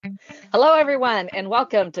Hello, everyone, and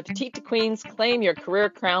welcome to Petite to Queen's Claim Your Career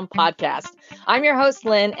Crown podcast. I'm your host,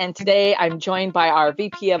 Lynn, and today I'm joined by our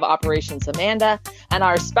VP of Operations, Amanda, and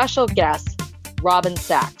our special guest, Robin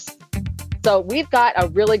Sachs. So we've got a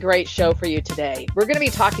really great show for you today. We're going to be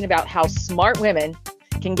talking about how smart women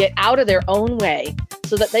can get out of their own way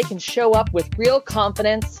so that they can show up with real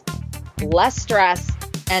confidence, less stress,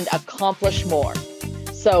 and accomplish more.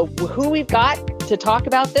 So who we've got to talk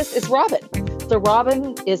about this is Robin. So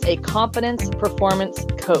Robin is a confidence performance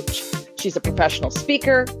coach. She's a professional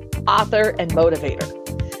speaker, author, and motivator.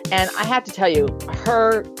 And I have to tell you,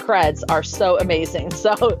 her creds are so amazing.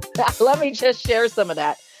 So let me just share some of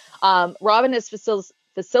that. Robin has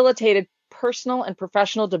facilitated personal and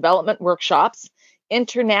professional development workshops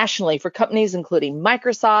internationally for companies including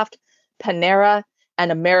Microsoft, Panera, and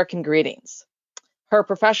American Greetings. Her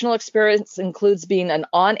professional experience includes being an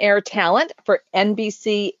on-air talent for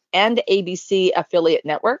NBC and ABC affiliate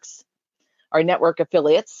networks, or network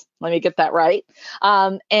affiliates. Let me get that right.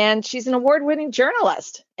 And she's an award-winning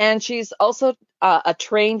journalist. And she's also a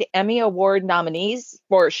trained Emmy Award nominees,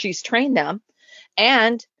 or she's trained them,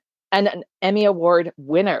 and an Emmy Award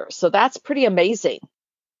winner. So that's pretty amazing.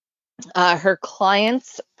 Her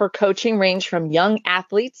clients for coaching range from young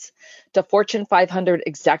athletes to Fortune 500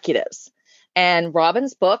 executives. And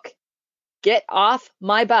Robin's book, Get Off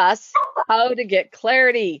My Bus, How to Get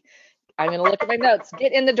Clarity. I'm going to look at my notes.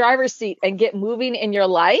 Get in the driver's seat and get moving in your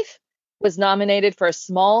life was nominated for a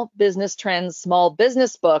Small Business Trends Small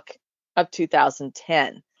Business Book of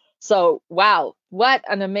 2010. So, wow, what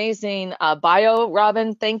an amazing bio,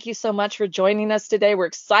 Robin. Thank you so much for joining us today. We're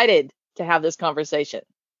excited to have this conversation.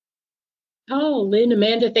 Oh, Lynn,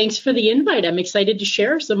 Amanda, thanks for the invite. I'm excited to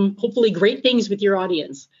share some hopefully great things with your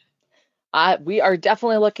audience. We are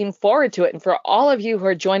definitely looking forward to it. And for all of you who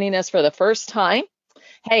are joining us for the first time,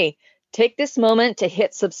 hey, take this moment to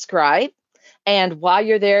hit subscribe. And while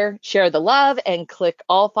you're there, share the love and click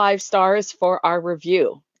all 5 stars for our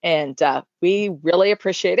review. And we really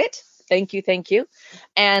appreciate it. Thank you. Thank you.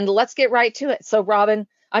 And let's get right to it. So, Robin,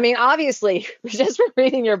 I mean, obviously, just from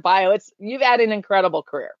reading your bio, you've had an incredible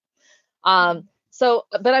career.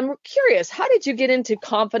 But I'm curious, how did you get into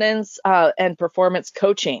confidence and performance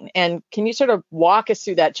coaching? And can you sort of walk us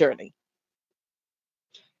through that journey?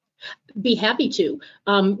 Be happy to.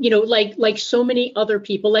 Like so many other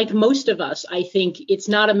people, like most of us, I think it's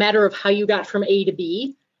not a matter of how you got from A to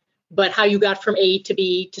B, but how you got from A to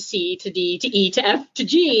B to C to D to E to F to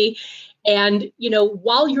G. And,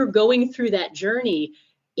 while you're going through that journey,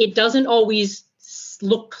 it doesn't always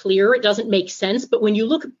look clear. It doesn't make sense. But when you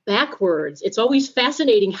look backwards, it's always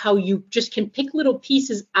fascinating how you just can pick little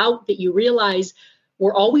pieces out that you realize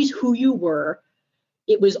were always who you were.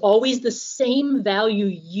 It was always the same value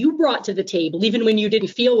you brought to the table, even when you didn't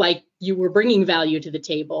feel like you were bringing value to the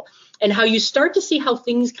table, and how you start to see how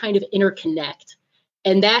things kind of interconnect.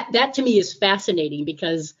 And that to me is fascinating,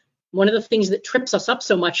 because one of the things that trips us up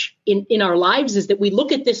so much in our lives is that we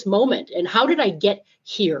look at this moment and how did I get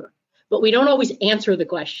here? But we don't always answer the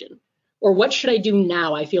question, or what should I do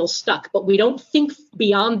now? I feel stuck, but we don't think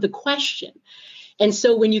beyond the question. And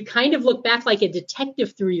so when you kind of look back like a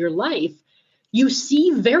detective through your life, you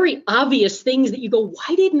see very obvious things that you go,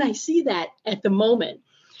 why didn't I see that at the moment?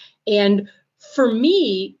 And for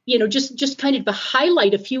me, just kind of to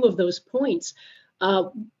highlight a few of those points,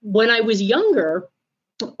 when I was younger,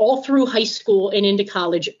 all through high school and into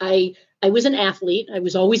college, I was an athlete. I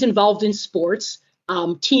was always involved in sports.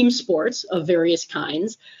 Team sports of various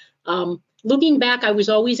kinds. Looking back, I was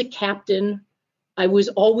always a captain. I was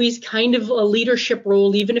always kind of a leadership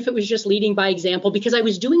role, even if it was just leading by example, because I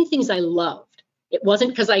was doing things I loved. It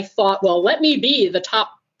wasn't because I thought, well, let me be the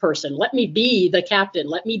top person. Let me be the captain.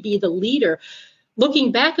 Let me be the leader.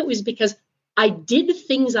 Looking back, it was because I did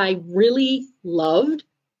things I really loved.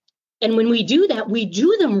 And when we do that, we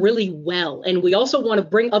do them really well. And we also want to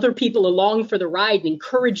bring other people along for the ride and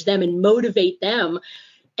encourage them and motivate them.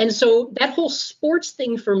 And so that whole sports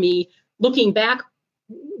thing for me, looking back,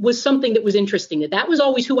 was something that was interesting. That was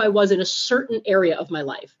always who I was in a certain area of my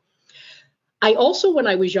life. I also, when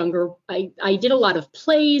I was younger, I did a lot of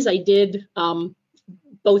plays. I did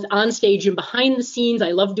both on stage and behind the scenes.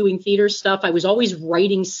 I loved doing theater stuff. I was always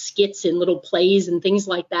writing skits in little plays and things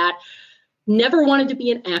like that. Never wanted to be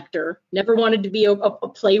an actor, never wanted to be a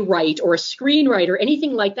playwright or a screenwriter,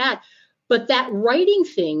 anything like that. But that writing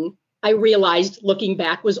thing, I realized looking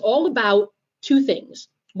back, was all about 2 things.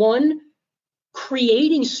 One,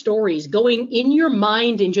 creating stories, going in your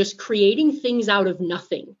mind and just creating things out of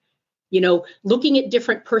nothing. looking at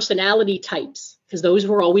different personality types, because those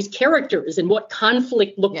were always characters, and what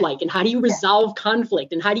conflict looked like, and how do you resolve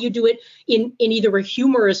conflict, and how do you do it in either a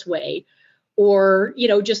humorous way, or,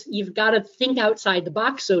 just you've got to think outside the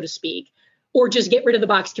box, so to speak, or just get rid of the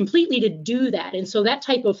box completely to do that. And so that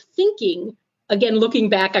type of thinking, again, looking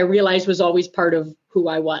back, I realized was always part of who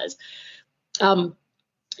I was.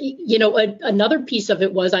 Another piece of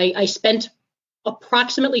it was I spent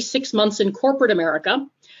approximately 6 months in corporate America,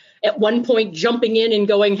 at one point jumping in and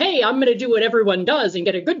going, hey, I'm going to do what everyone does and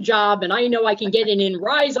get a good job. And I know I can get in and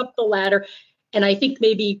rise up the ladder. And I think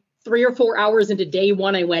maybe 3 or 4 hours into day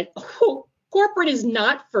one, I went, oh, corporate is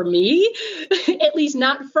not for me, at least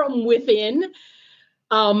not from within.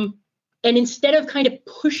 And instead of kind of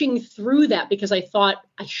pushing through that because I thought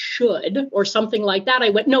I should or something like that,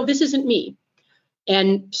 I went, no, this isn't me.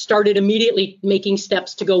 And started immediately making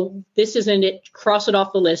steps to go, this isn't it, cross it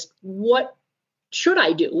off the list. What should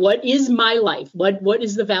I do? What is my life? What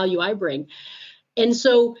is the value I bring? And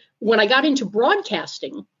so when I got into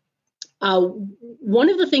broadcasting, one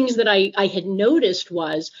of the things that I had noticed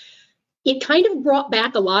was it kind of brought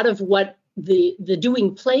back a lot of what the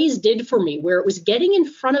doing plays did for me, where it was getting in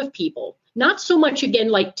front of people, not so much, again,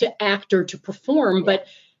 like to act or to perform, but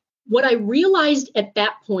what I realized at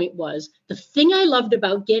that point was the thing I loved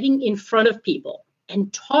about getting in front of people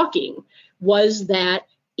and talking was that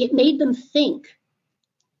it made them think.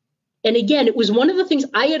 And again, it was one of the things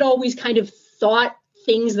I had always kind of thought,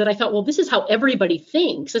 things that I thought, well, this is how everybody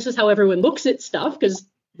thinks. This is how everyone looks at stuff, because,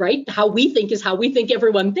 right, how we think is how we think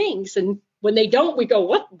everyone thinks. And when they don't, we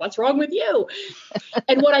go, what's wrong with you?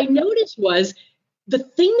 And what I noticed was the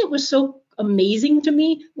thing that was so amazing to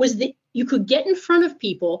me was that you could get in front of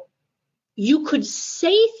people, you could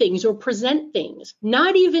say things or present things,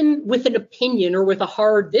 not even with an opinion or with a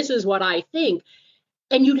hard, this is what I think.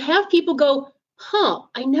 And you'd have people go,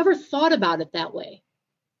 I never thought about it that way.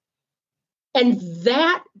 And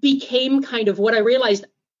that became kind of what I realized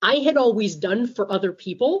I had always done for other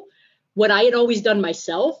people, what I had always done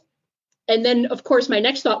myself. And then, of course, my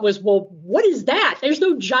next thought was, well, what is that? There's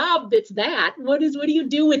no job that's that. What do you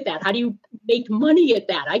do with that? How do you make money at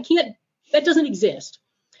that? That doesn't exist.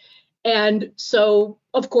 And so,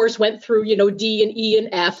 of course, went through, D and E and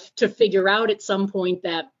F to figure out at some point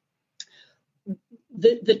that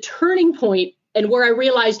the turning point, and where I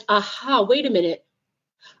realized, wait a minute,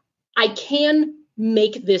 I can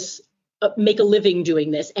make a living doing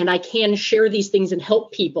this, and I can share these things and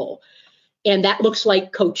help people. And that looks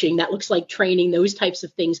like coaching, that looks like training, those types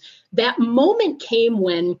of things. That moment came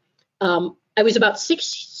when I was about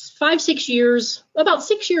 6 years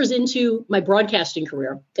into my broadcasting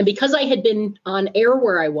career. And because I had been on air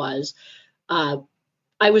where I was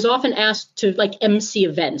often asked to MC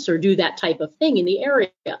events or do that type of thing in the area.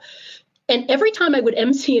 And every time I would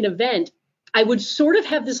MC an event, I would sort of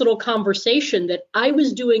have this little conversation that I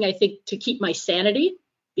was doing, I think, to keep my sanity,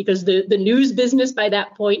 because the news business by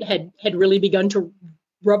that point had really begun to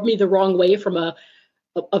rub me the wrong way from a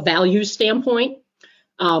values standpoint.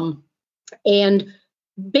 And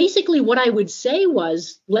basically what I would say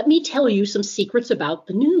was, let me tell you some secrets about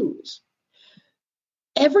the news.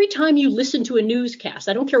 Every time you listen to a newscast,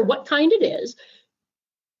 I don't care what kind it is,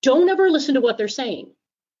 don't ever listen to what they're saying.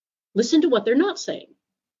 Listen to what they're not saying.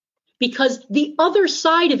 Because the other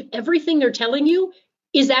side of everything they're telling you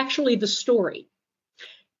is actually the story.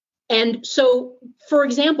 And so, for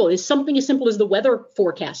example, is something as simple as the weather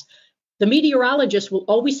forecast. The meteorologist will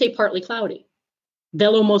always say partly cloudy.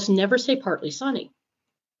 They'll almost never say partly sunny.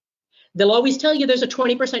 They'll always tell you there's a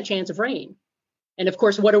 20% chance of rain. And of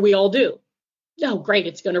course, what do we all do? Oh, great,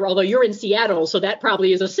 it's going to, although you're in Seattle, so that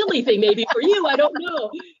probably is a silly thing maybe for you, I don't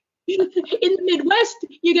know. In the Midwest,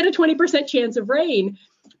 you get a 20% chance of rain,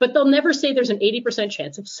 but they'll never say there's an 80%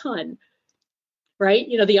 chance of sun, right?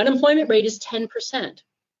 The unemployment rate is 10%.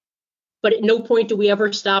 But at no point do we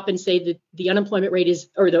ever stop and say that the unemployment rate is,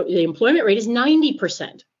 or the employment rate is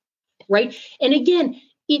 90%, right? And again,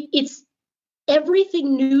 it's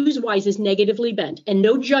everything news-wise is negatively bent, and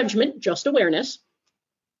no judgment, just awareness.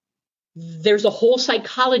 There's a whole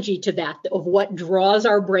psychology to that of what draws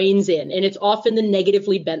our brains in, and it's often the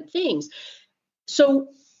negatively bent things. So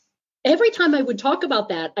every time I would talk about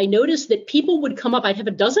that, I noticed that people would come up. I'd have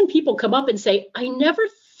a dozen people come up and say, I never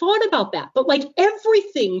thought about that, but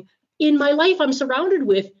everything in my life I'm surrounded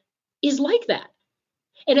with is like that.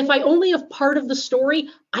 And if I only have part of the story,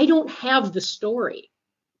 I don't have the story.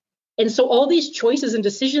 And so all these choices and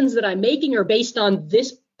decisions that I'm making are based on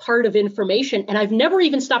this part of information. And I've never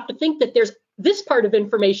even stopped to think that there's this part of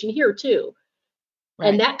information here too. Right.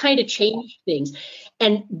 And that kind of changed things.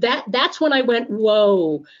 And that's when I went,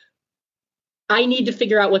 whoa, I need to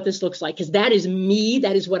figure out what this looks like, because that is me.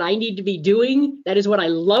 That is what I need to be doing. That is what I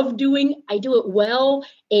love doing. I do it well.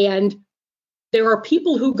 And there are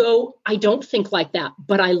people who go, I don't think like that,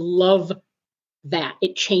 but I love that.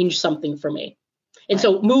 It changed something for me. And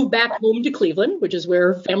so moved back home to Cleveland, which is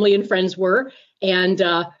where family and friends were, and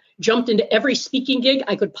jumped into every speaking gig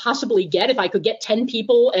I could possibly get. If I could get 10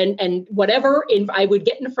 people and whatever, I would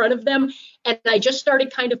get in front of them. And I just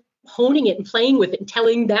started kind of honing it and playing with it and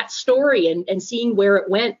telling that story and seeing where it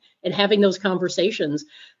went and having those conversations.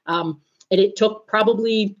 And it took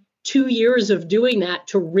probably 2 years of doing that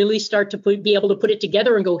to really start to be able to put it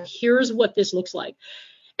together and go, here's what this looks like.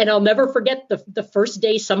 And I'll never forget the first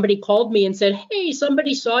day somebody called me and said, hey,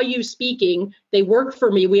 somebody saw you speaking. They work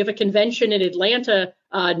for me. We have a convention in Atlanta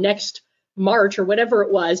next March or whatever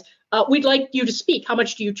it was. We'd like you to speak. How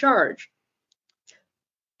much do you charge?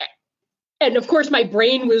 And of course, my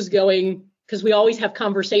brain was going, because we always have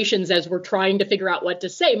conversations as we're trying to figure out what to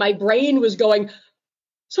say. My brain was going,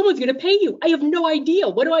 someone's going to pay you. I have no idea.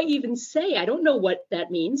 What do I even say? I don't know what that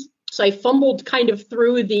means. So I fumbled kind of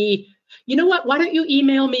through the, you know what, why don't you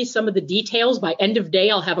email me some of the details? By end of day,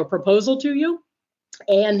 I'll have a proposal to you.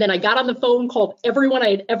 And then I got on the phone, called everyone I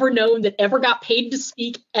had ever known that ever got paid to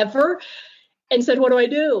speak ever, and said, what do I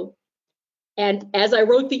do? And as I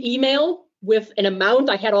wrote the email with an amount,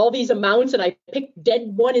 I had all these amounts and I picked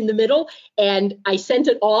dead one in the middle and I sent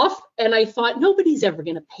it off. And I thought, nobody's ever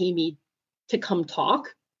going to pay me to come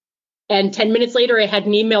talk. And 10 minutes later, I had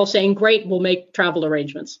an email saying, great, we'll make travel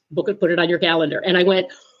arrangements. Book it, put it on your calendar. And I went,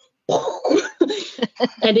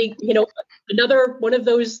 and another one of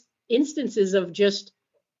those instances of just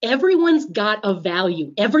everyone's got a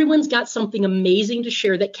value. Everyone's got something amazing to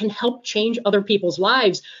share that can help change other people's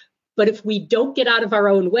lives. But if we don't get out of our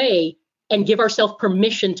own way and give ourselves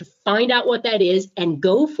permission to find out what that is and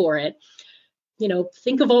go for it,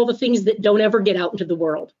 think of all the things that don't ever get out into the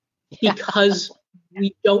world because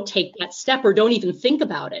we don't take that step or don't even think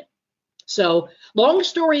about it. So long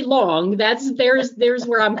story long, there's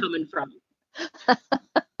where I'm coming from.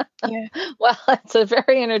 Yeah. Well, it's a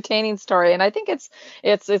very entertaining story. And I think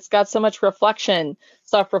it's got so much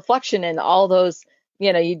self-reflection in all those,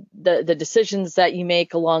 the decisions that you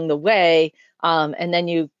make along the way. And then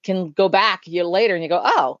you can go back a year later and you go,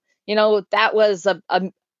 oh, that was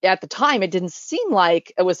at the time, it didn't seem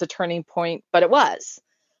like it was a turning point, but it was.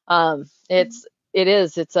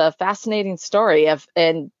 It's a fascinating story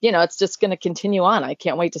and it's just going to continue on. I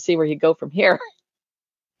can't wait to see where you go from here.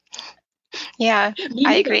 Yeah,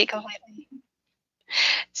 I agree completely.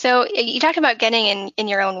 So you talked about getting in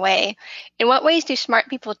your own way. In what ways do smart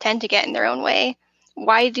people tend to get in their own way?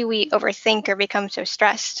 Why do we overthink or become so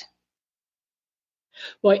stressed?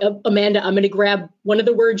 Well, Amanda, I'm going to grab one of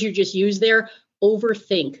the words you just used there,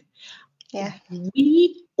 overthink. Yeah.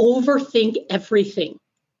 We overthink everything,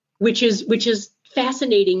 which is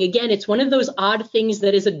fascinating. Again, it's one of those odd things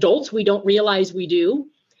that as adults, we don't realize we do.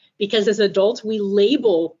 Because as adults, we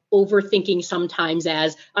label overthinking sometimes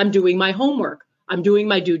as I'm doing my homework, I'm doing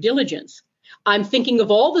my due diligence, I'm thinking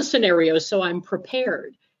of all the scenarios so I'm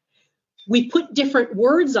prepared. We put different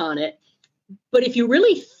words on it, but if you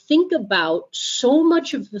really think about so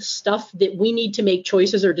much of the stuff that we need to make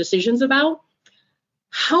choices or decisions about,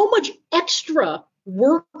 how much extra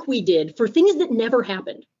work we did for things that never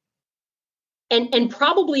happened, and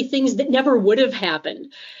probably things that never would have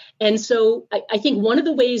happened. And so I think one of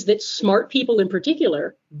the ways that smart people in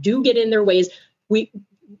particular do get in their ways,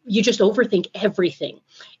 you just overthink everything.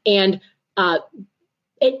 And not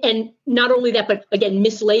only that, but again,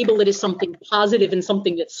 mislabel it as something positive and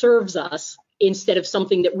something that serves us instead of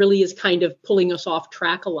something that really is kind of pulling us off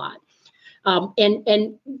track a lot.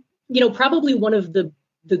 Probably one of the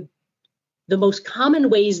most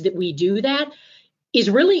common ways that we do that is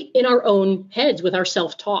really in our own heads with our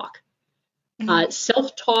self-talk.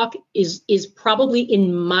 Self-talk is probably,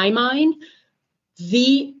 in my mind,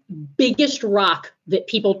 the biggest rock that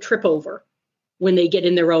people trip over when they get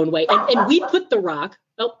in their own way. And we put the rock,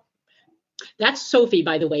 that's Sophie,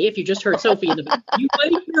 by the way, if you just heard Sophie in the back. You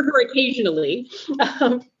might hear her occasionally.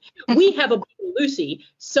 We have a Lucy.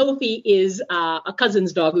 Sophie is a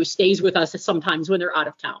cousin's dog who stays with us sometimes when they're out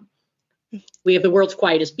of town. We have the world's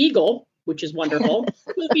quietest beagle, which is wonderful.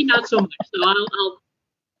 Sophie, not so much. So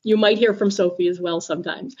you might hear from Sophie as well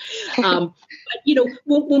sometimes. But,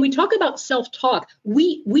 when we talk about self-talk,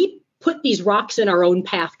 we put these rocks in our own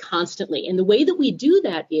path constantly. And the way that we do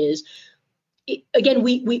that is, we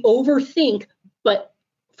overthink, but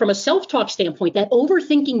from a self-talk standpoint, that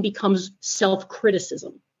overthinking becomes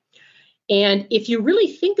self-criticism. And if you really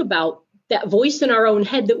think about that voice in our own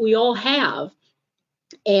head that we all have,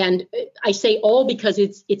 And I say all because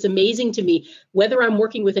it's amazing to me, whether I'm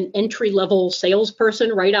working with an entry-level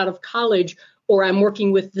salesperson right out of college or I'm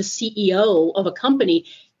working with the CEO of a company,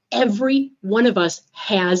 every one of us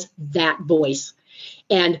has that voice.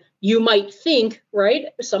 And you might think, right?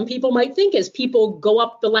 Some people might think as people go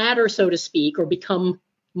up the ladder, so to speak, or become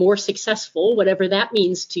more successful, whatever that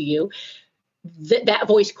means to you, that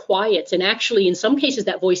voice quiets. And actually, in some cases,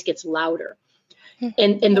 that voice gets louder.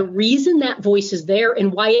 And the reason that voice is there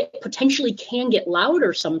and why it potentially can get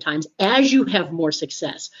louder sometimes as you have more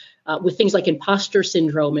success with things like imposter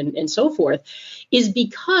syndrome and so forth is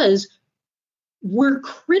because we're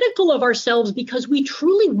critical of ourselves because we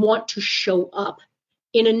truly want to show up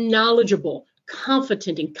in a knowledgeable,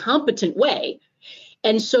 confident, and competent way.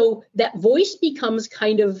 And so that voice becomes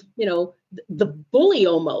kind of, the bully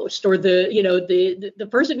almost, or the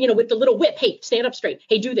person, with the little whip. Hey, stand up straight.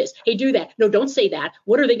 Hey, do this. Hey, do that. No, don't say that.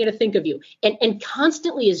 What are they going to think of you? And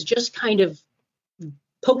constantly is just kind of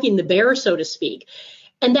poking the bear, so to speak.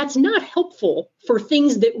 And that's not helpful for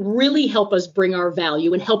things that really help us bring our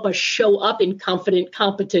value and help us show up in confident,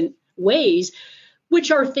 competent ways, which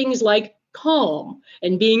are things like calm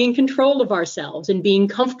and being in control of ourselves and being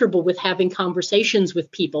comfortable with having conversations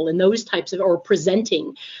with people and those types of, or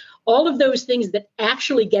presenting. All of those things that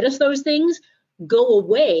actually get us those things go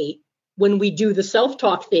away when we do the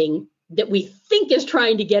self-talk thing that we think is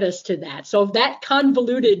trying to get us to that. So if that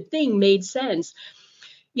convoluted thing made sense,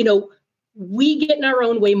 we get in our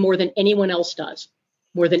own way more than anyone else does,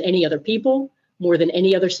 more than any other people, more than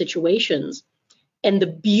any other situations. And the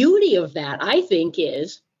beauty of that, I think,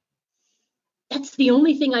 is that's the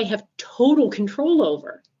only thing I have total control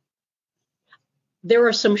over. There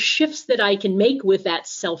are some shifts that I can make with that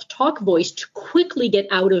self-talk voice to quickly get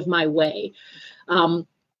out of my way. And,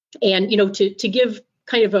 to give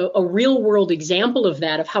kind of a real world example of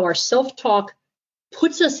that, of how our self-talk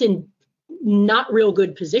puts us in not real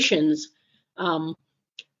good positions.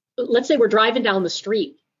 Let's say we're driving down the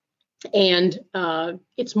street and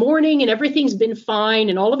it's morning and everything's been fine.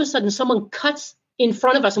 And all of a sudden someone cuts in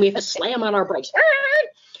front of us and we have to slam on our brakes.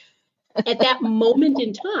 At that moment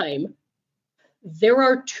in time, there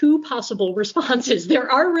are two possible responses.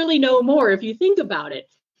 There are really no more if you think about it.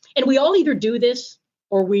 And we all either do this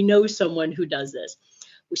or we know someone who does this.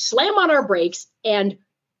 We slam on our brakes, and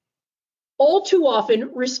all too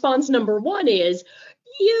often, response number one is,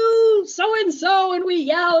 you so-and-so, and we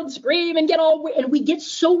yell and scream and we get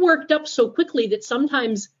so worked up so quickly that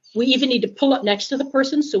sometimes we even need to pull up next to the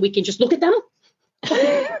person so we can just look at them.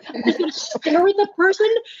 I'm just going to stare at the person.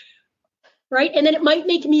 Right. And then it might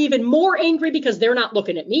make me even more angry because they're not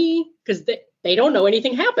looking at me because they don't know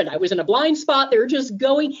anything happened. I was in a blind spot. They're just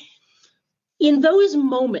going. In those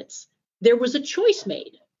moments, there was a choice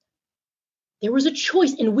made. There was a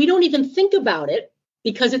choice, and we don't even think about it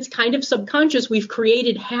because it's kind of subconscious. We've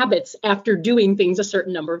created habits after doing things a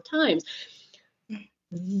certain number of times.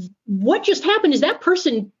 What just happened is that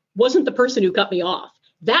person wasn't the person who cut me off.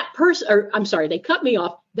 They cut me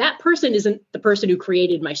off. That person isn't the person who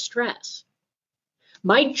created my stress.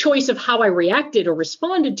 My choice of how I reacted or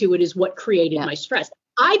responded to it is what created my stress.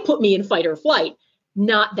 I put me in fight or flight,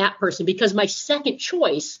 not that person, because my second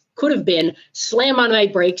choice could have been slam on my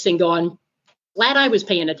brakes and gone, glad I was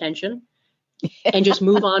paying attention, and just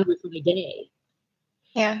move on with my day.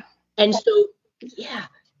 Yeah. And so,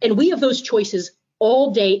 and we have those choices all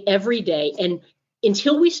day, every day. And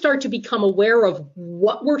until we start to become aware of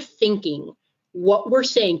what we're thinking, what we're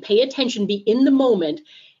saying, pay attention, be in the moment,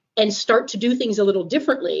 and start to do things a little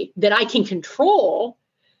differently that I can control,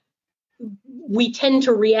 we tend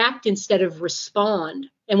to react instead of respond.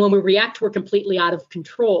 And when we react, we're completely out of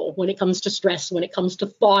control when it comes to stress, when it comes to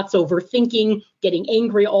thoughts, overthinking, getting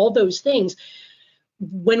angry, all those things.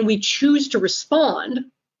 When we choose to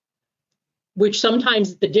respond, which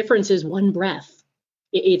sometimes the difference is one breath.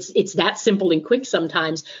 It's that simple and quick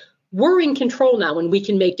sometimes. We're in control now and we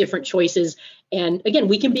can make different choices. And again,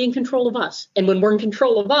 we can be in control of us. And when we're in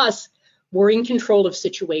control of us, we're in control of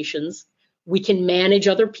situations. We can manage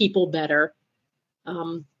other people better.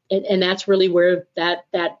 And that's really where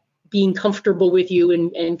that being comfortable with you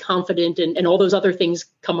and confident and all those other things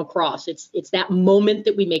come across. It's that moment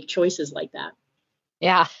that we make choices like that.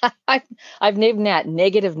 Yeah, I've named that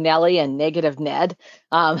Negative Nelly and Negative Ned.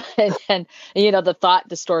 And the thought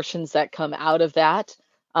distortions that come out of that.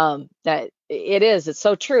 That it's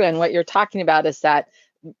so true. And what you're talking about is that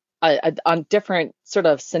on different sort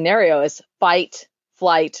of scenarios, fight,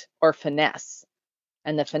 flight, or finesse.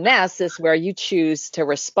 And the finesse is where you choose to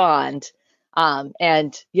respond.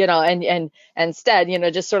 And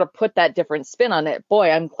instead, just sort of put that different spin on it. Boy,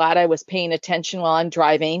 I'm glad I was paying attention while I'm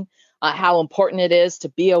driving. how important it is to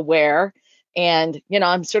be aware. And,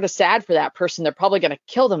 I'm sort of sad for that person. They're probably going to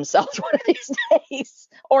kill themselves one of these days,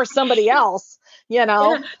 or somebody else,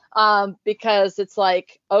 because it's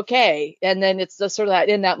like, okay. And then it's just sort of that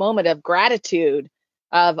in that moment of gratitude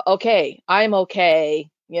of, okay, I'm okay.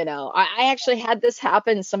 I actually had this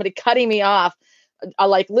happen, somebody cutting me off,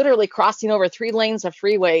 like literally crossing over 3 lanes of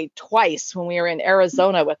freeway twice when we were in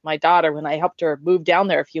Arizona with my daughter, when I helped her move down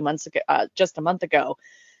there a few months ago, just a month ago.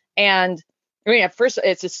 And at first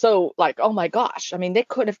it's just so like, oh my gosh, they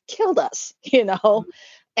could have killed us,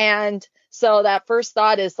 And so that first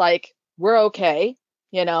thought is like, we're okay.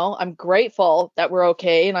 I'm grateful that we're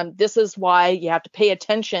okay. And this is why you have to pay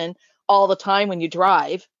attention all the time when you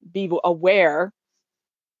drive, be aware.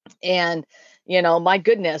 And, my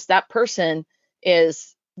goodness, that person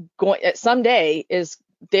is going someday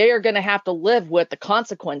they are going to have to live with the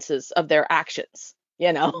consequences of their actions,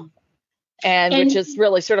 and which is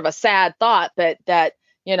really sort of a sad thought, but that,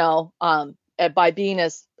 by being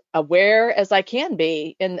as aware as I can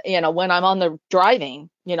be, and, when I'm on the driving,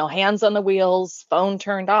 hands on the wheels, phone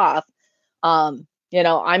turned off, I'm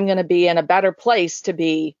going to be in a better place to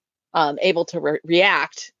be able to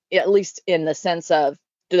react, at least in the sense of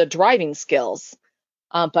the driving skills,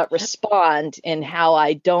 but respond in how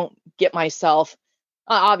I don't get myself.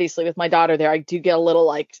 Obviously, with my daughter there, I do get a little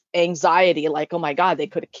like anxiety, like, oh my God, they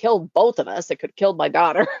could have killed both of us. They could have killed my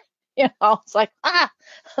daughter. It's like,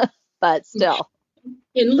 but still.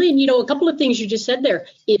 And Lynn, a couple of things you just said there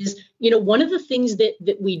is, one of the things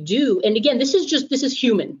that we do, and again, this is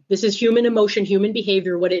human emotion, human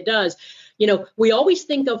behavior, what it does. We always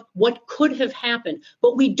think of what could have happened,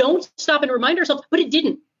 but we don't stop and remind ourselves, but it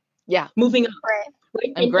didn't. Yeah. Moving on.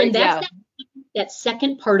 Right. And that's that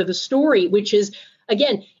second part of the story, which is,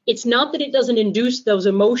 again, it's not that it doesn't induce those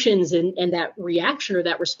emotions and that reaction or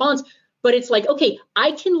that response, but it's like, okay,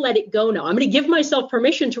 I can let it go now. I'm going to give myself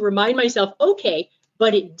permission to remind myself, okay,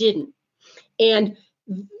 but it didn't. And,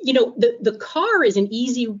 the car is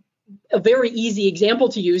a very easy example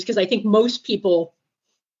to use, because I think most people,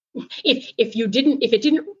 if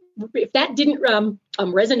that didn't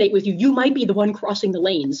resonate with you, you might be the one crossing the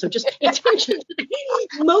lanes. So just pay attention.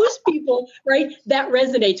 Most people, right, that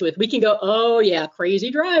resonates with. We can go, oh yeah,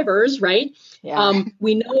 crazy drivers, right? Yeah.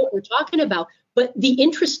 We know what we're talking about. But the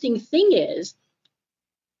interesting thing is,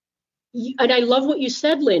 and I love what you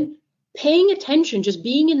said, Lynn, paying attention, just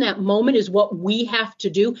being in that moment is what we have to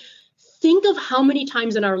do. Think of how many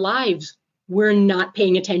times in our lives we're not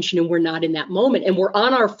paying attention and we're not in that moment and we're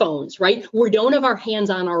on our phones, right? We don't have our hands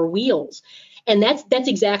on our wheels. And that's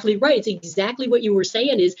exactly right. It's exactly what you were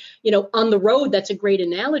saying is, on the road, that's a great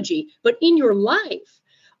analogy. But in your life,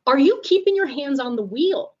 are you keeping your hands on the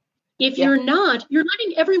wheel? If you're not, you're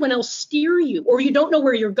letting everyone else steer you, or you don't know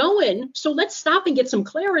where you're going. So let's stop and get some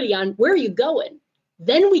clarity on where you're going.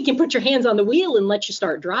 Then we can put your hands on the wheel and let you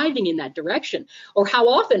start driving in that direction. Or how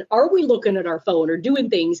often are we looking at our phone or doing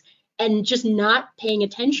things and just not paying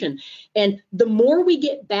attention? And the more we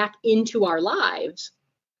get back into our lives,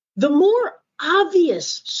 the more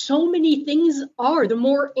obvious so many things are, the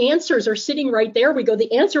more answers are sitting right there. We go,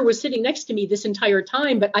 the answer was sitting next to me this entire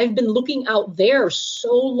time, but I've been looking out there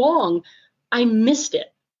so long, I missed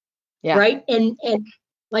it. Yeah. Right. And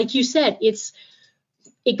like you said,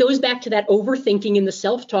 it goes back to that overthinking and the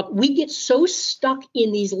self-talk. We get so stuck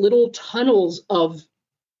in these little tunnels of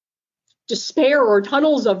despair or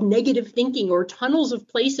tunnels of negative thinking or tunnels of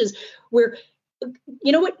places where,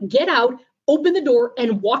 you know what, get out, open the door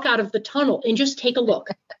and walk out of the tunnel and just take a look,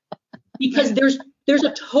 because there's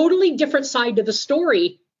a totally different side to the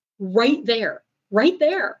story right there.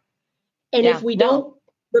 And if we don't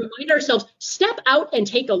remind ourselves, step out and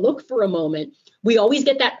take a look for a moment, we always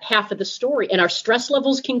get that half of the story, and our stress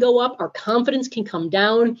levels can go up, our confidence can come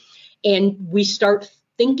down, and we start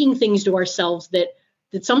thinking things to ourselves that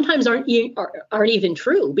sometimes aren't even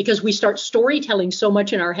true, because we start storytelling so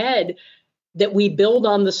much in our head that we build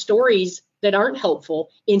on the stories that aren't helpful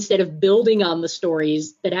instead of building on the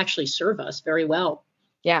stories that actually serve us very well.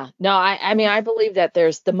 Yeah, no, I mean, I believe that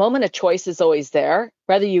there's the moment of choice is always there,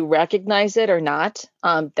 whether you recognize it or not.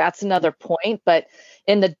 That's another point. But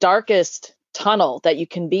in the darkest tunnel that you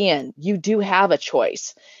can be in, you do have a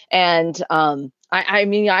choice. And I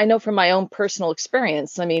mean, I know from my own personal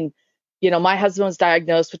experience, I mean, my husband was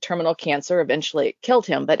diagnosed with terminal cancer. Eventually it killed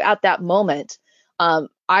him. But at that moment,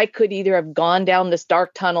 I could either have gone down this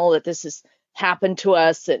dark tunnel that this has happened to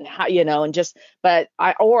us and how,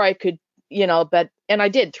 I could, and I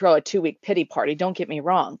did throw a 2-week pity party. Don't get me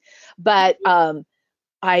wrong. But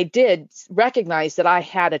I did recognize that I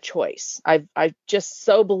had a choice. I just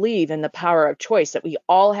so believe in the power of choice, that we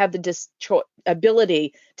all have the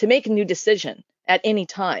ability to make a new decision at any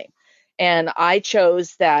time. And I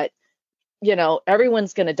chose that,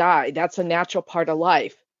 everyone's going to die. That's a natural part of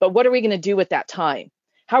life. But what are we going to do with that time?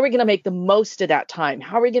 How are we going to make the most of that time?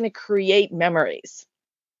 How are we going to create memories?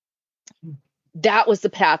 That was the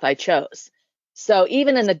path I chose. So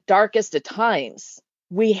even in the darkest of times,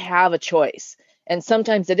 we have a choice. And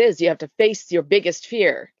sometimes it is, you have to face your biggest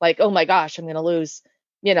fear. Like, oh my gosh, I'm going to lose,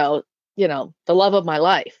 the love of my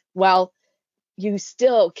life. Well, you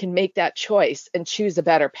still can make that choice and choose a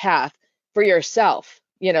better path for yourself,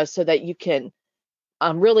 so that you can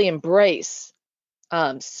really embrace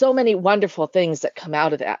so many wonderful things that come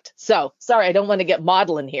out of that. So sorry, I don't want to get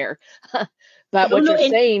maudlin here, but what you're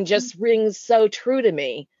saying just rings so true to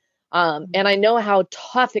me. And I know how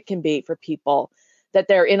tough it can be for people that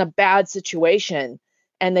they're in a bad situation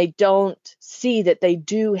and they don't see that they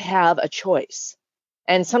do have a choice.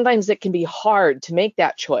 And sometimes it can be hard to make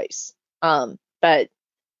that choice. But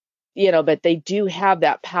they do have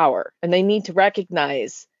that power, and they need to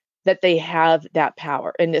recognize that they have that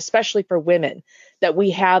power. And especially for women, that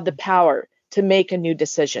we have the power to make a new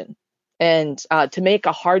decision and to make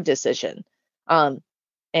a hard decision and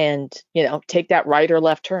take that right or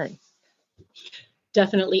left turn.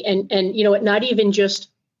 Definitely. And not even just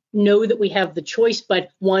know that we have the choice,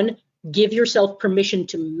 but one, give yourself permission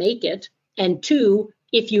to make it. And two,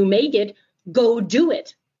 if you make it, go do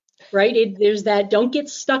it. Right. There's that, don't get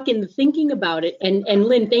stuck in the thinking about it. And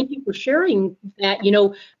Lynn, thank you for sharing that.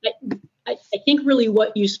 I think really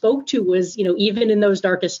what you spoke to was, even in those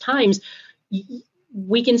darkest times,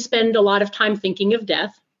 we can spend a lot of time thinking of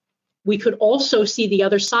death. We could also see the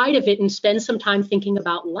other side of it and spend some time thinking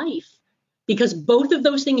about life, because both of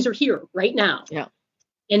those things are here right now. Yeah.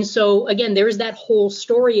 And so again, there's that whole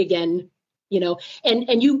story again,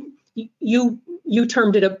 and you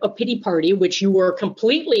termed it a pity party, which you were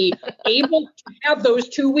completely able to have those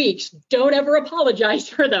 2 weeks. Don't ever apologize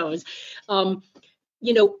for those.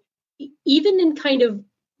 Even in kind of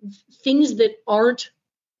things that aren't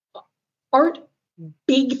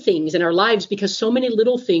big things in our lives, because so many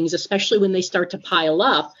little things, especially when they start to pile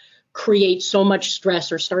up, create so much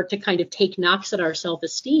stress or start to kind of take knocks at our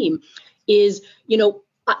self-esteem, is,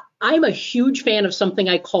 I'm a huge fan of something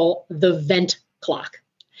I call the vent clock.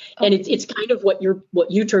 And it's kind of what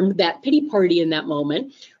you termed that pity party in that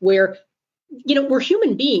moment, where, we're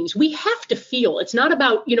human beings. We have to feel. It's not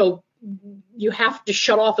about, you have to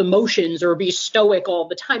shut off emotions or be stoic all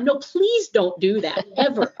the time. No, please don't do that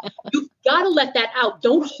ever. You've got to let that out.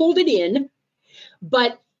 Don't hold it in.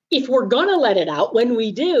 But if we're going to let it out, when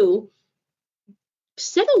we do,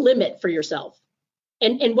 set a limit for yourself.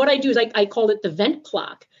 And what I do is I call it the vent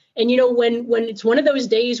clock. And, when it's one of those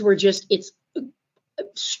days where it's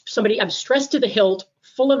I'm stressed to the hilt,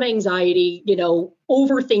 full of anxiety,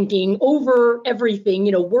 overthinking over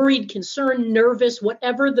everything, worried, concerned, nervous,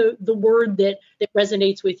 whatever the word that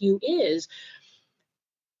resonates with you is,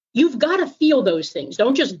 you've got to feel those things.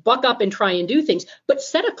 Don't just buck up and try and do things, but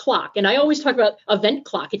set a clock. And I always talk about a vent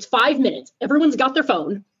clock. It's 5 minutes. Everyone's got their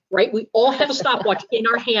phone, right? We all have a stopwatch in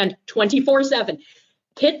our hand 24/7.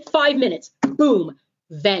 Hit 5 minutes, boom,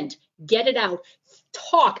 vent, get it out.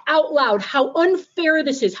 Talk out loud how unfair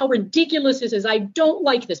this is, how ridiculous this is. I don't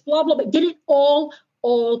like this, blah, blah, blah. Get it all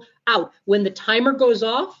out. When the timer goes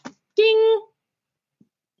off, ding,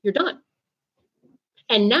 you're done.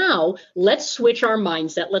 And now let's switch our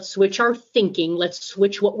mindset. Let's switch our thinking. Let's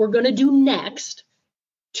switch what we're going to do next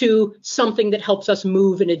to something that helps us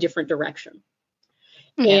move in a different direction.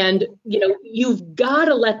 Yeah. And, you've got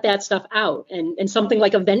to let that stuff out. And something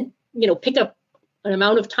like a vent, pick up an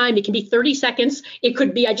amount of time. It can be 30 seconds. It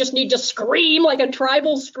could be, I just need to scream like a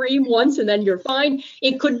tribal scream once and then you're fine.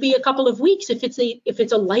 It could be a couple of weeks if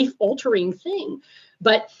it's a life-altering thing.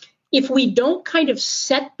 But if we don't kind of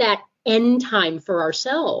set that end time for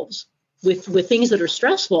ourselves with things that are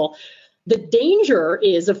stressful, the danger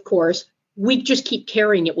is, of course, we just keep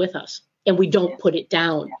carrying it with us and we don't put it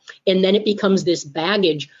down. And then it becomes this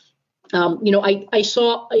baggage. I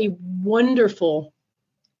saw a wonderful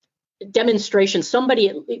demonstration.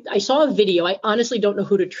 I saw a video. I honestly don't know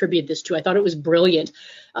who to attribute this to. I thought it was brilliant.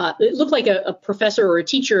 It looked like a professor or a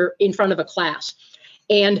teacher in front of a class.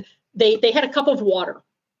 And they had a cup of water.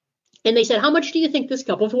 And they said, how much do you think this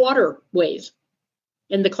cup of water weighs?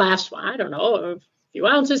 And the class, I don't know, a few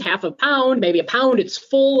ounces, half a pound, maybe a pound. It's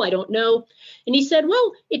full. I don't know. And he said,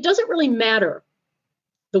 well, it doesn't really matter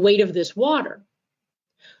the weight of this water,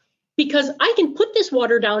 because I can put this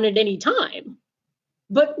water down at any time.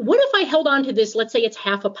 But what if I held on to this, let's say it's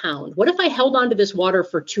half a pound. What if I held on to this water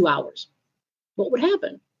for 2 hours? What would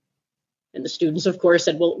happen? And the students, of course,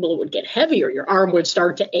 said, well, it would get heavier. Your arm would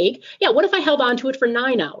start to ache. Yeah, what if I held on to it for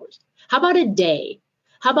 9 hours? How about a day?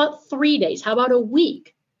 How about 3 days? How about a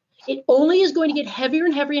week? It only is going to get heavier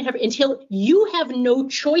and heavier and heavier until you have no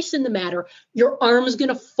choice in the matter. Your arm is going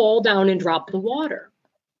to fall down and drop the water.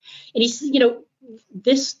 And he says,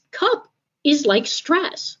 this cup is like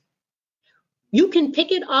stress. You can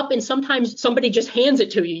pick it up and sometimes somebody just hands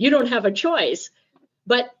it to you. You don't have a choice.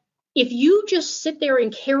 But if you just sit there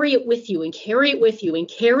and carry it with you and carry it with you and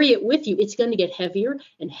carry it with you, it's going to get heavier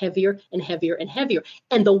and heavier and heavier and heavier.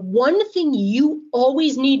 And the one thing you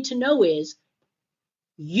always need to know is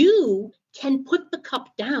you can put the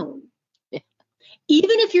cup down.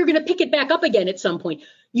 Even if you're going to pick it back up again at some point,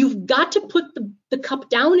 you've got to put the cup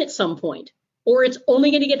down at some point, or it's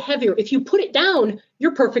only going to get heavier. If you put it down,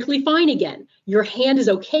 you're perfectly fine again. Your hand is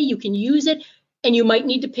okay. You can use it, and you might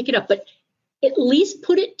need to pick it up, but at least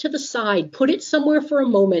put it to the side, put it somewhere for a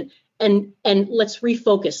moment, and let's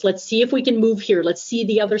refocus. Let's see if we can move here. Let's see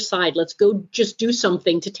the other side. Let's go just do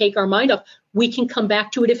something to take our mind off. We can come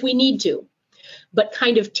back to it if we need to. But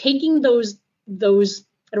kind of taking those, I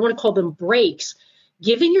don't want to call them breaks,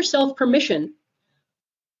 giving yourself permission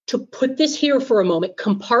to put this here for a moment,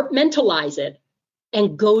 compartmentalize it,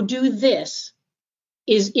 and go do this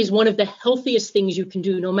is one of the healthiest things you can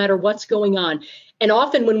do, no matter what's going on. And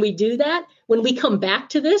often when we do that, when we come back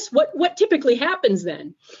to this, what typically happens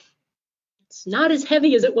then? It's not as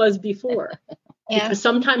heavy as it was before. Yeah. Because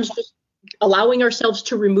sometimes just allowing ourselves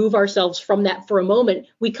to remove ourselves from that for a moment,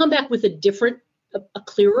 we come back with a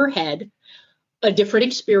clearer head, a different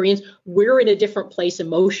experience. We're in a different place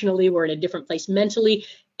emotionally. We're in a different place mentally.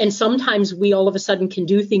 And sometimes we all of a sudden can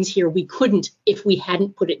do things here we couldn't if we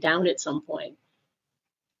hadn't put it down at some point.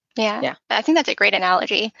 Yeah. I think that's a great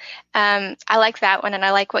analogy. I like that one. And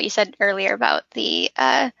I like what you said earlier about the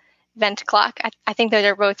vent clock. I think those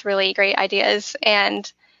are both really great ideas.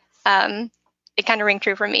 And it kind of ring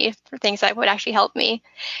true for me for things that would actually help me.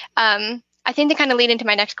 I think to kind of lead into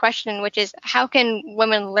my next question, which is how can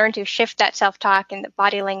women learn to shift that self-talk and the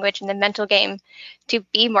body language and the mental game to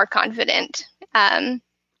be more confident?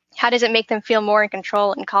 How does it make them feel more in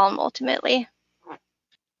control and calm ultimately?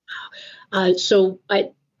 So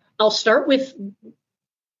I'll start with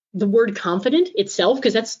the word confident itself,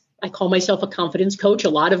 because I call myself a confidence coach. A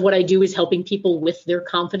lot of what I do is helping people with their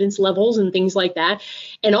confidence levels and things like that.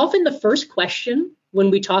 And often the first question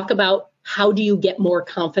when we talk about how do you get more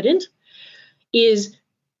confident is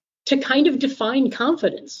to kind of define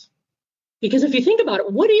confidence. Because if you think about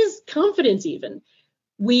it, what is confidence even?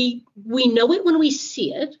 We know it when we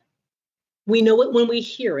see it. We know it when we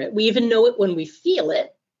hear it. We even know it when we feel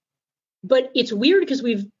it. But it's weird because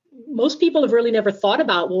most people have really never thought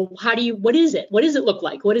about, well, what is it? What does it look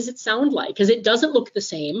like? What does it sound like? Because it doesn't look the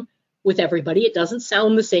same with everybody. It doesn't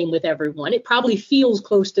sound the same with everyone. It probably feels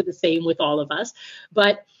close to the same with all of us.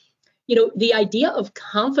 But, the idea of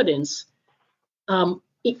confidence,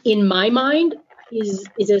 in my mind, is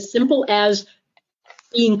as simple as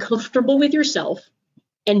being comfortable with yourself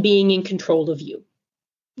and being in control of you.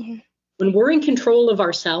 Mm-hmm. When we're in control of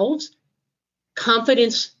ourselves,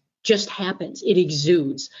 confidence just happens. It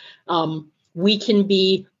exudes. We can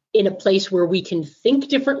be in a place where we can think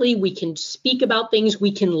differently. We can speak about things.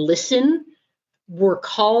 We can listen. We're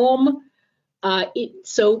calm.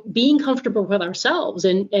 So being comfortable with ourselves.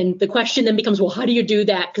 And the question then becomes, well, how do you do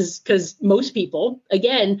that? Because most people,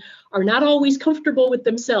 again, are not always comfortable with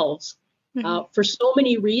themselves for so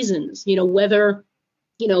many reasons, whether,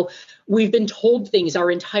 we've been told things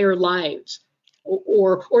our entire lives.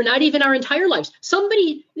 Or not even our entire lives.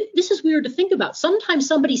 This is weird to think about. Sometimes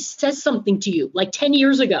somebody says something to you like 10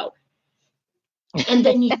 years ago, and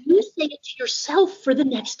then you say it to yourself for the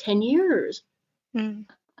next 10 years. Mm.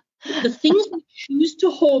 The things we choose to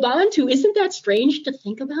hold on to, isn't that strange to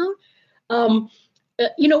think about?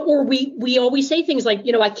 Or we always say things like,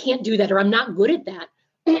 I can't do that, or I'm not good at that.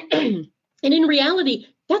 And in reality,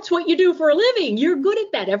 that's what you do for a living. You're good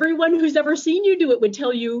at that. Everyone who's ever seen you do it would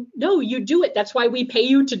tell you, no, you do it. That's why we pay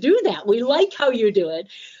you to do that. We like how you do it,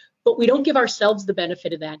 but we don't give ourselves the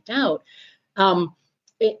benefit of that doubt.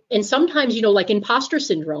 And sometimes, like imposter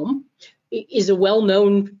syndrome is a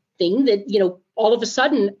well-known thing that, all of a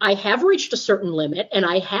sudden I have reached a certain limit and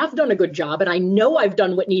I have done a good job and I know I've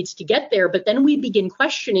done what needs to get there. But then we begin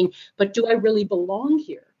questioning, but do I really belong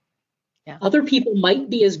here? Yeah. Other people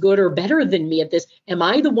might be as good or better than me at this. Am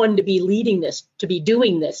I the one to be leading this, to be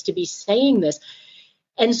doing this, to be saying this?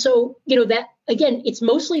 And so, that again, it's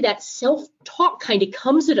mostly that self-talk kind of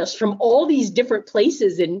comes at us from all these different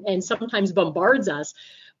places and sometimes bombards us.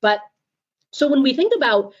 But so when we think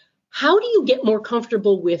about how do you get more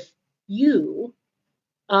comfortable with you,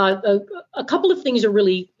 a couple of things are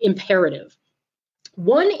really imperative.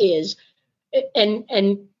 One is,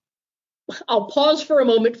 and I'll pause for a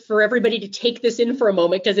moment for everybody to take this in for a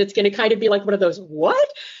moment, because it's going to kind of be like one of those, what?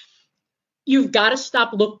 You've got to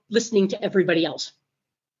stop listening to everybody else.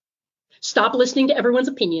 Stop listening to everyone's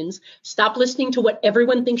opinions. Stop listening to what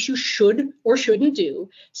everyone thinks you should or shouldn't do.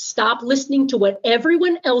 Stop listening to what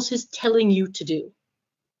everyone else is telling you to do.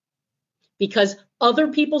 Because other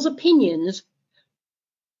people's opinions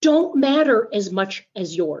don't matter as much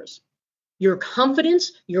as yours. Your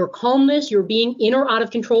confidence, your calmness, your being in or out of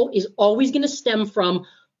control is always going to stem from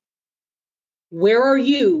where are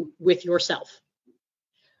you with yourself?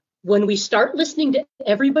 When we start listening to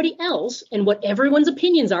everybody else and what everyone's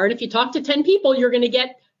opinions are, and if you talk to 10 people, you're going to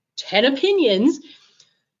get 10 opinions.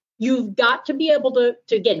 You've got to be able to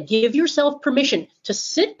again, give yourself permission to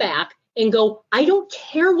sit back and go, I don't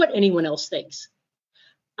care what anyone else thinks.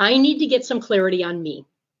 I need to get some clarity on me.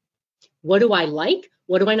 What do I like?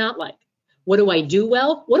 What do I not like? What do I do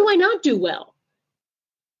well? What do I not do well?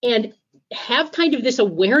 And have kind of this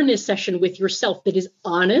awareness session with yourself that is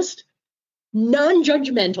honest,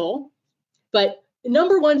 non-judgmental, but the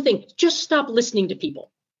number one thing, just stop listening to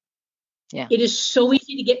people. Yeah. It is so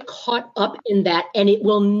easy to get caught up in that, and it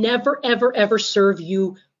will never, ever, ever serve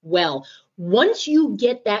you well. Once you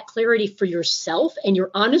get that clarity for yourself and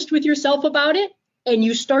you're honest with yourself about it, and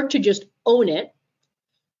you start to just own it,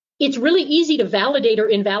 it's really easy to validate or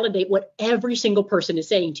invalidate what every single person is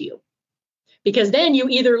saying to you. Because then you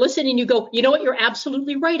either listen and you go, you know what, you're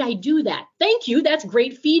absolutely right, I do that. Thank you, that's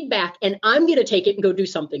great feedback, and I'm going to take it and go do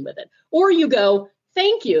something with it. Or you go,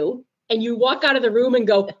 thank you, and you walk out of the room and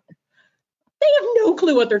go, they have no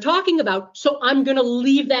clue what they're talking about, so I'm going to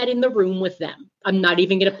leave that in the room with them. I'm not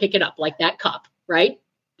even going to pick it up like that cup, right?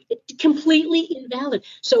 It's completely invalid.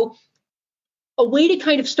 So a way to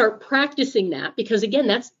kind of start practicing that, because again,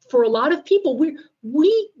 that's for a lot of people,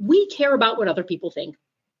 we care about what other people think.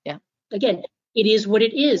 Yeah. Again, it is what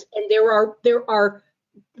it is. And there are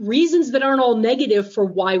reasons that aren't all negative for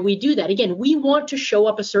why we do that. Again, we want to show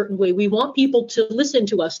up a certain way. We want people to listen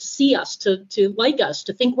to us, to see us, to like us,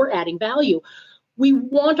 to think we're adding value. We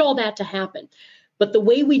want all that to happen. But the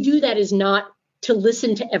way we do that is not to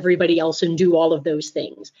listen to everybody else and do all of those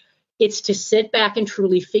things. It's to sit back and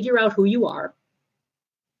truly figure out who you are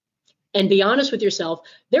and be honest with yourself.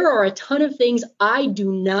 There are a ton of things I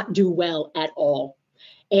do not do well at all.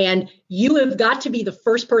 And you have got to be the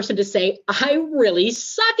first person to say, I really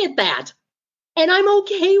suck at that. And I'm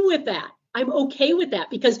okay with that. I'm okay with that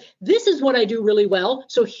because this is what I do really well.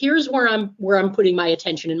 So here's where I'm putting my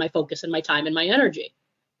attention and my focus and my time and my energy.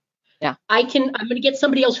 Yeah. I'm going to get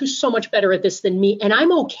somebody else who's so much better at this than me. And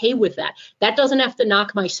I'm okay with that. That doesn't have to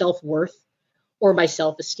knock my self-worth or my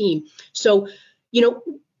self-esteem. So,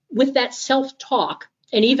 with that self-talk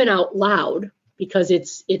and even out loud, because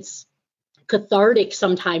it's cathartic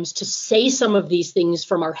sometimes to say some of these things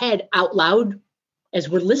from our head out loud as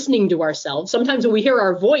we're listening to ourselves. Sometimes when we hear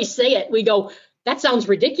our voice say it, we go, that sounds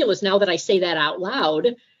ridiculous now that I say that out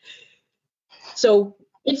loud. So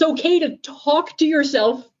it's okay to talk to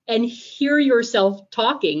yourself and hear yourself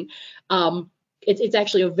talking. It's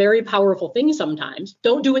actually a very powerful thing sometimes.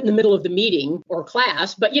 Don't do it in the middle of the meeting or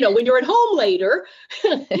class, but when you're at home later,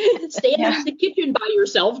 standing in the kitchen by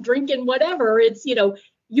yourself, drinking whatever, it's,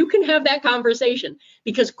 you can have that conversation,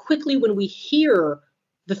 because quickly when we hear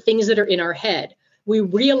the things that are in our head, we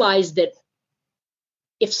realize that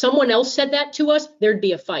if someone else said that to us, there'd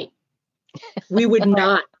be a fight. We would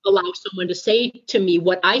not allow someone to say to me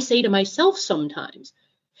what I say to myself sometimes.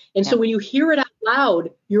 And so when you hear it out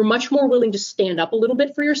loud, you're much more willing to stand up a little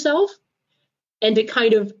bit for yourself and to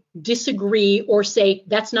kind of disagree or say,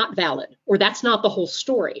 that's not valid, or that's not the whole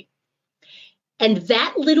story. And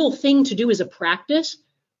that little thing to do as a practice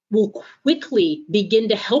will quickly begin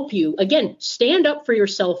to help you, again, stand up for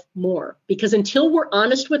yourself more. Because until we're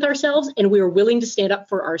honest with ourselves and we are willing to stand up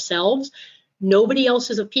for ourselves, nobody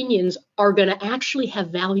else's opinions are going to actually have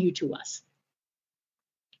value to us.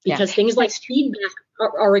 Because things like feedback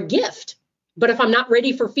are a gift. But if I'm not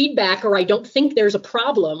ready for feedback, or I don't think there's a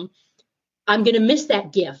problem, I'm going to miss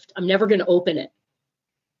that gift. I'm never going to open it.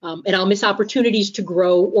 And I'll miss opportunities to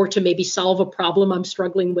grow, or to maybe solve a problem I'm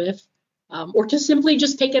struggling with, or to simply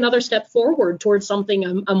just take another step forward towards something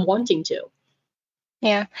I'm wanting to.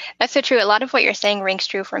 Yeah, that's so true. A lot of what you're saying rings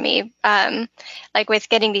true for me. Like with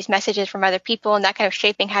getting these messages from other people and that kind of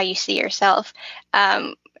shaping how you see yourself.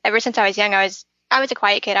 Ever since I was young, I was I was a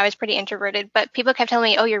quiet kid. I was pretty introverted, but people kept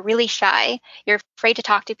telling me, oh, you're really shy. You're afraid to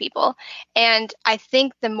talk to people. And I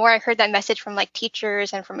think the more I heard that message from like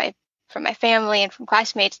teachers and from my family and from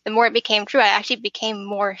classmates, the more it became true. I actually became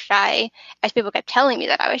more shy as people kept telling me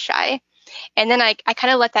that I was shy. And then I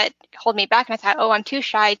kind of let that hold me back. And I thought, oh, I'm too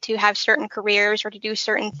shy to have certain careers or to do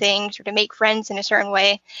certain things or to make friends in a certain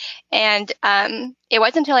way. And it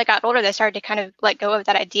wasn't until I got older that I started to kind of let go of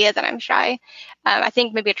that idea that I'm shy. I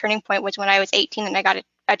think maybe a turning point was when I was 18 and I got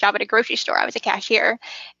a job at a grocery store. I was a cashier.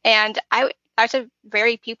 And I was a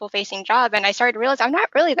very people-facing job. And I started to realize I'm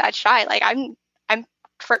not really that shy. Like I'm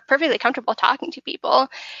perfectly comfortable talking to people.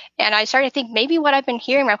 And I started to think maybe what I've been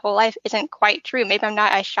hearing my whole life isn't quite true. Maybe I'm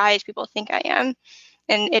not as shy as people think I am.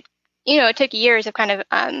 And it took years of kind of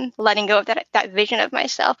letting go of that vision of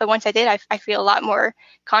myself. But once I did, I feel a lot more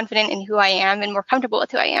confident in who I am and more comfortable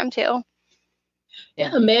with who I am too.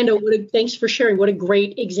 Yeah, Amanda, thanks for sharing. What a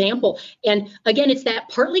great example. And again, it's that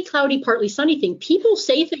partly cloudy, partly sunny thing. People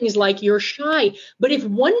say things like you're shy, but if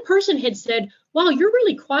one person had said, wow, you're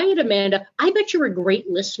really quiet, Amanda, I bet you're a great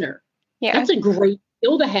listener. Yeah. That's a great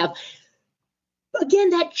skill to have. Again,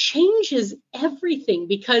 that changes everything,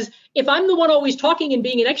 because if I'm the one always talking and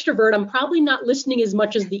being an extrovert, I'm probably not listening as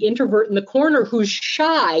much as the introvert in the corner who's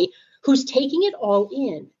shy, who's taking it all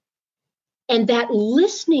in. And that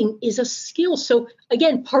listening is a skill. So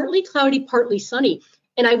again, partly cloudy, partly sunny.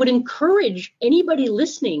 And I would encourage anybody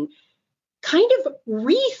listening, kind of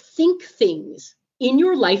rethink things in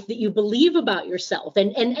your life that you believe about yourself,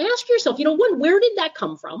 and ask yourself, where did that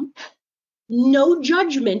come from? No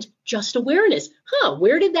judgment, just awareness.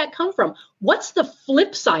 Where did that come from? What's the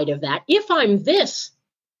flip side of that? If I'm this,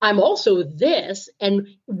 I'm also this. And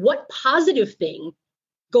what positive thing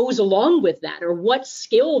goes along with that? Or what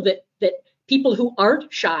skill that people who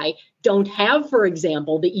aren't shy don't have, for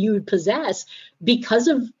example, that you possess because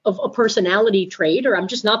of a personality trait, or I'm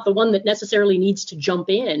just not the one that necessarily needs to jump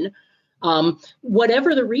in.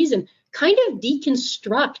 Whatever the reason, kind of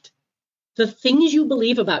deconstruct the things you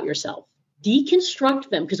believe about yourself. Deconstruct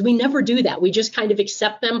them, because we never do that. We just kind of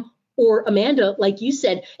accept them. Or Amanda, like you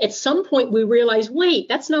said, at some point we realize, wait,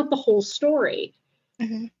 that's not the whole story.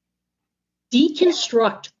 Mm-hmm.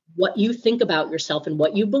 Deconstruct what you think about yourself and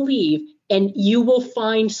what you believe, and you will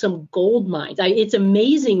find some gold mines. It's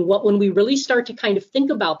amazing when we really start to kind of think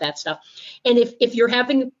about that stuff. And if you're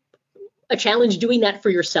having a challenge doing that for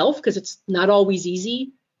yourself, because it's not always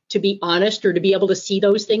easy to be honest or to be able to see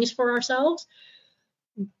those things for ourselves,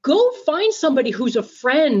 go find somebody who's a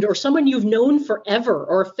friend or someone you've known forever,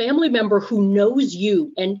 or a family member who knows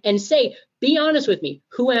you, and say, be honest with me,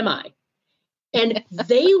 who am I? And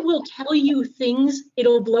they will tell you things,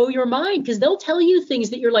 it'll blow your mind, because they'll tell you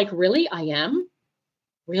things that you're like, really, I am?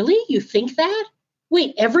 Really? You think that?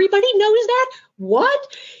 Wait, everybody knows that? What?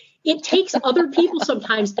 It takes other people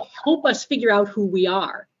sometimes to help us figure out who we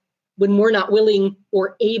are when we're not willing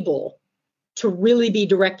or able to really be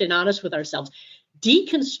direct and honest with ourselves.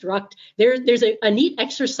 Deconstruct. There's a neat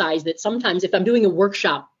exercise that sometimes, if I'm doing a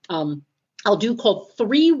workshop, I'll do called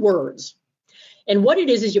 3 words. And what it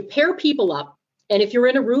is you pair people up. And if you're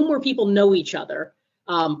in a room where people know each other,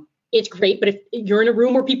 it's great. But if you're in a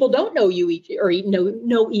room where people don't know you or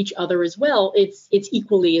know each other as well, it's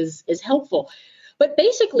equally as helpful. But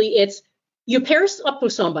basically, it's you pair up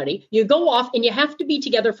with somebody, you go off, and you have to be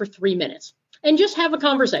together for 3 minutes and just have a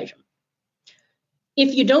conversation.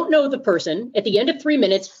 If you don't know the person, at the end of 3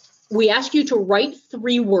 minutes, we ask you to write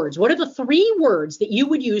 3 words. What are the 3 words that you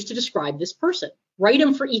would use to describe this person? Write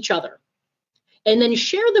them for each other. And then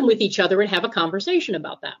share them with each other and have a conversation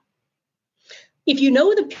about that. If you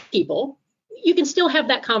know the people, you can still have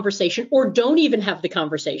that conversation, or don't even have the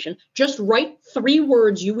conversation. Just write 3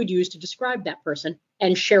 words you would use to describe that person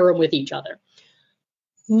and share them with each other.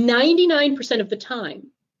 99% of the time,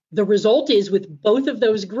 the result is with both of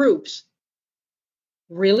those groups,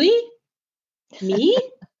 really? Me?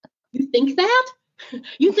 You think that?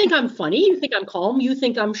 You think I'm funny? You think I'm calm? You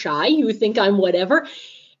think I'm shy? You think I'm whatever?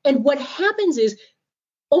 And what happens is,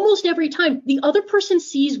 almost every time, the other person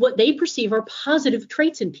sees what they perceive are positive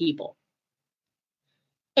traits in people.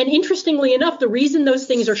 And interestingly enough, the reason those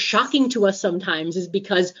things are shocking to us sometimes is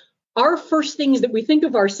because our first things that we think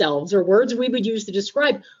of ourselves, or words we would use to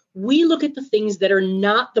describe, we look at the things that are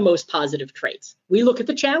not the most positive traits. We look at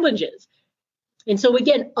the challenges. And so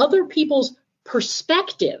again, other people's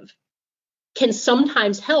perspective can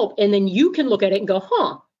sometimes help. And then you can look at it and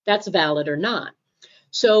go, that's valid or not.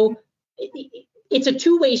 So it's a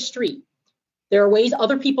two-way street. There are ways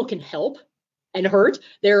other people can help and hurt.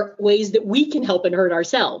 There are ways that we can help and hurt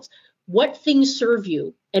ourselves. What things serve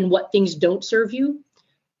you and what things don't serve you,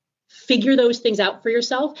 figure those things out for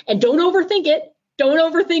yourself, and don't overthink it.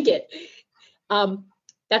 Don't overthink it.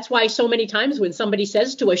 That's why so many times when somebody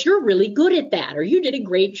says to us, you're really good at that, or you did a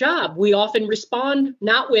great job, we often respond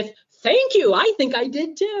not with, thank you, I think I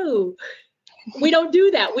did too. We don't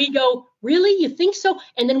do that. We go, really? You think so?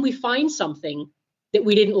 And then we find something that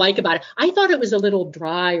we didn't like about it. I thought it was a little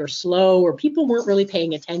dry or slow, or people weren't really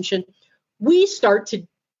paying attention. We start to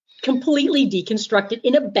completely deconstruct it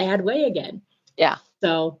in a bad way again. Yeah.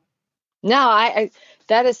 So. No, I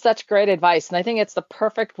that is such great advice. And I think it's the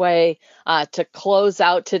perfect way to close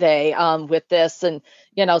out today with this. And,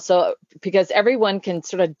 so because everyone can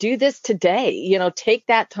sort of do this today, take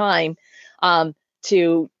that time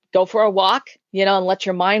to go for a walk, and let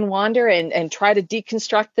your mind wander and try to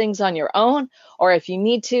deconstruct things on your own. Or if you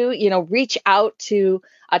need to, reach out to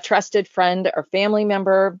a trusted friend or family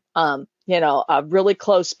member, a really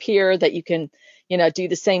close peer that you can, do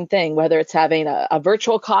the same thing, whether it's having a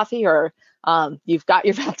virtual coffee or you've got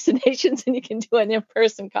your vaccinations and you can do an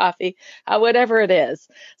in-person coffee, whatever it is,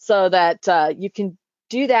 so that you can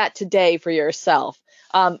do that today for yourself.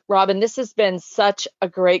 Robin, this has been such a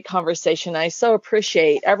great conversation. I so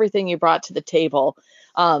appreciate everything you brought to the table.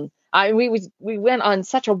 We went on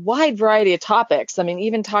such a wide variety of topics. I mean,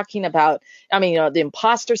 even talking about, the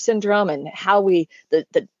imposter syndrome and how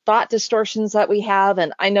the thought distortions that we have.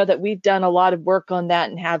 And I know that we've done a lot of work on that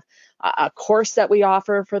and have a course that we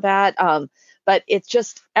offer for that. But it's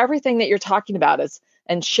just everything that you're talking about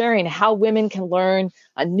and sharing how women can learn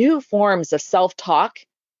new forms of self-talk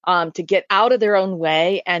to get out of their own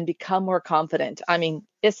way and become more confident.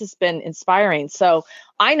 This has been inspiring. So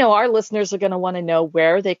I know our listeners are going to want to know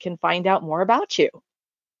where they can find out more about you.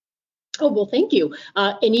 Oh, well, thank you.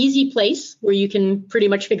 An easy place where you can pretty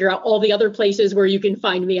much figure out all the other places where you can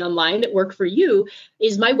find me online that work for you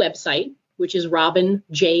is my website, which is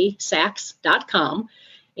robinjsachs.com.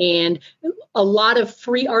 And a lot of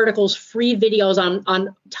free articles, free videos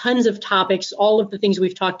on tons of topics. All of the things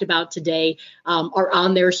we've talked about today are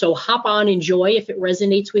on there. So hop on, enjoy if it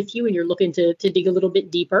resonates with you and you're looking to dig a little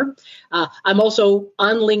bit deeper. I'm also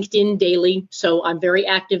on LinkedIn daily, so I'm very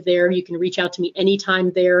active there. You can reach out to me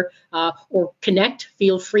anytime there or connect.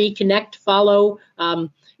 Feel free, connect, follow,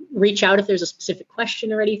 reach out if there's a specific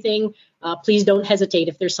question or anything. Please don't hesitate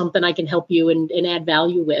if there's something I can help you and add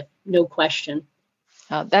value with. No question.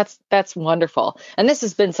 That's wonderful. And this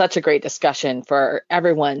has been such a great discussion for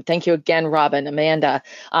everyone. Thank you again, Robin, Amanda.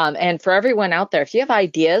 And for everyone out there, if you have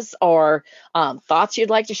ideas or thoughts you'd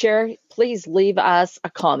like to share, please leave us a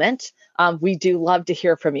comment. We do love to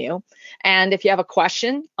hear from you. And if you have a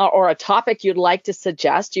question or a topic you'd like to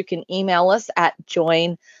suggest, you can email us at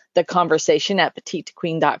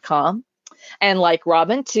jointheconversation@petitequeen.com. And like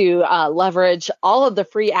Robin, to leverage all of the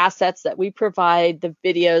free assets that we provide, the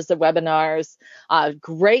videos, the webinars,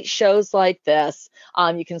 great shows like this.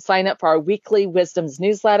 You can sign up for our weekly Wisdoms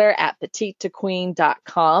newsletter at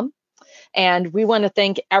petitetoqueen.com. And we want to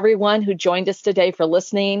thank everyone who joined us today for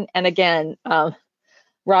listening. And again,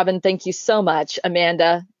 Robin, thank you so much.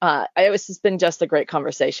 Amanda, this has been just a great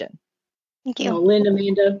conversation. Thank you. Lynn,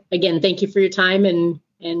 Amanda, again, thank you for your time and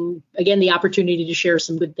again, the opportunity to share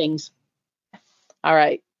some good things. All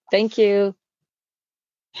right. Thank you.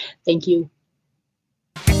 Thank you.